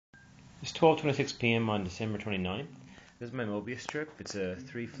It's 12:26 p.m. on December 29th. This is my Mobius strip. It's a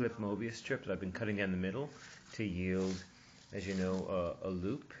 3-flip Mobius strip that I've been cutting down the middle to yield, as you know, a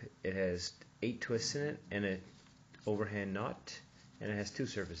loop. It has 8 twists in it and an overhand knot, and it has 2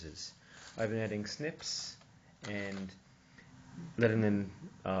 surfaces. I've been adding snips and letting them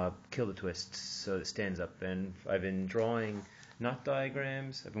kill the twists so it stands up. And I've been drawing knot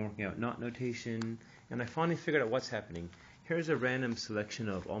diagrams. I've been working out knot notation, and I finally figured out what's happening. Here's a random selection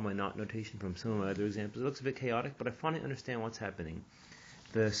of all my knot notation from some of my other examples. It looks a bit chaotic, but I finally understand what's happening.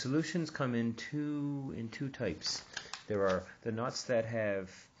 The solutions come in two types. There are the knots that have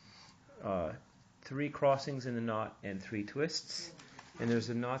 3 crossings in the knot and 3 twists, and there's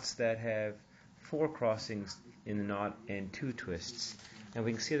the knots that have 4 crossings in the knot and 2 twists. And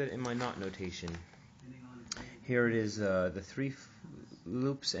we can see that in my knot notation. Here it is, the 3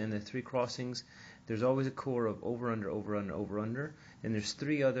 loops and the 3 crossings. There's always a core of over, under, over, under, over, under, and there's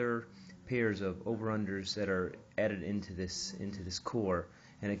 3 other pairs of over, unders that are added into this core,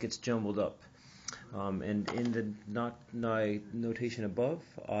 and it gets jumbled up. And in the knot notation above,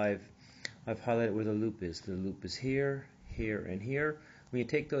 I've highlighted where the loop is. The loop is here, here, and here. When you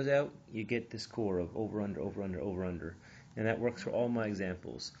take those out, you get this core of over, under, over, under, over, under, and that works for all my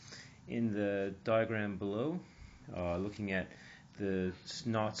examples. In the diagram below, looking at the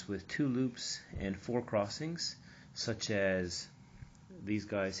knots with 2 loops and 4 crossings, such as these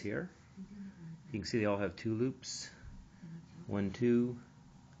guys here. You can see they all have 2 loops. 1, 2,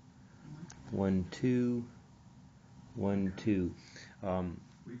 1, 2, 1, 2.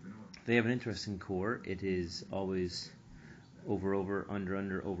 They have an interesting core. It is always over, over, under,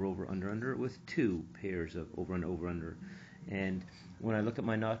 under, over, over, under, under, with 2 pairs of over, under, over, under. And when I look at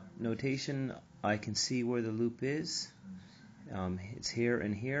my knot notation, I can see where the loop is. It's here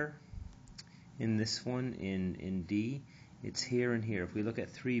and here. In this one, in D, it's here and here. If we look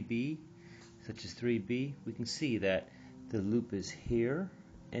at 3B, such as 3B, we can see that the loop is here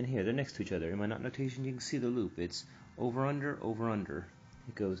and here. They're next to each other. In my knot notation, you can see the loop. It's over, under, over, under.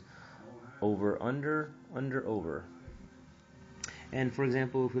 It goes over, under, under, over. And for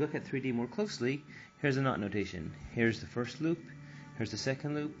example, if we look at 3D more closely, here's the knot notation. Here's the first loop, here's the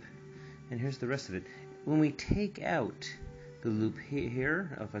second loop, and here's the rest of it. When we take out the loop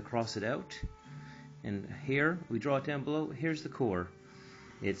here, if I cross it out, and here, we draw it down below, here's the core.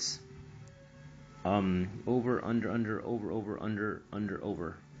 It's over, under, under, over, over, under, under,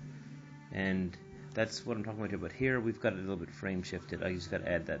 over. And that's what I'm talking about here. But here, we've got it a little bit frame shifted. I just got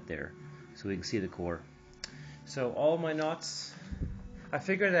to add that there so we can see the core. So all my knots, I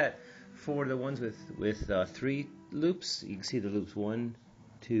figure that for the ones with 3 loops, you can see the loops 1,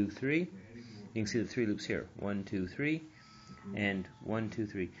 2, 3. You can see the 3 loops here, 1, 2, 3, and 1, 2,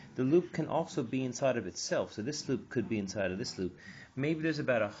 3. The loop can also be inside of itself, so this loop could be inside of this loop. Maybe there's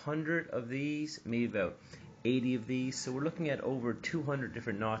about 100 of these, maybe about 80 of these. So we're looking at over 200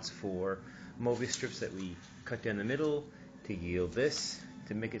 different knots for Mobius strips that we cut down the middle to yield this,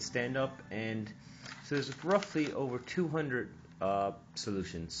 to make it stand up, and so there's roughly over 200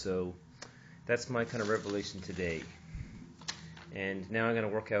 solutions. So that's my kind of revelation today. And now I'm going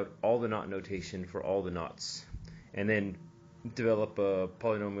to work out all the knot notation for all the knots, and then develop a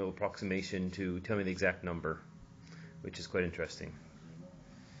polynomial approximation to tell me the exact number, which is quite interesting.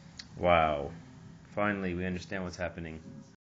 Wow. Finally, we understand what's happening.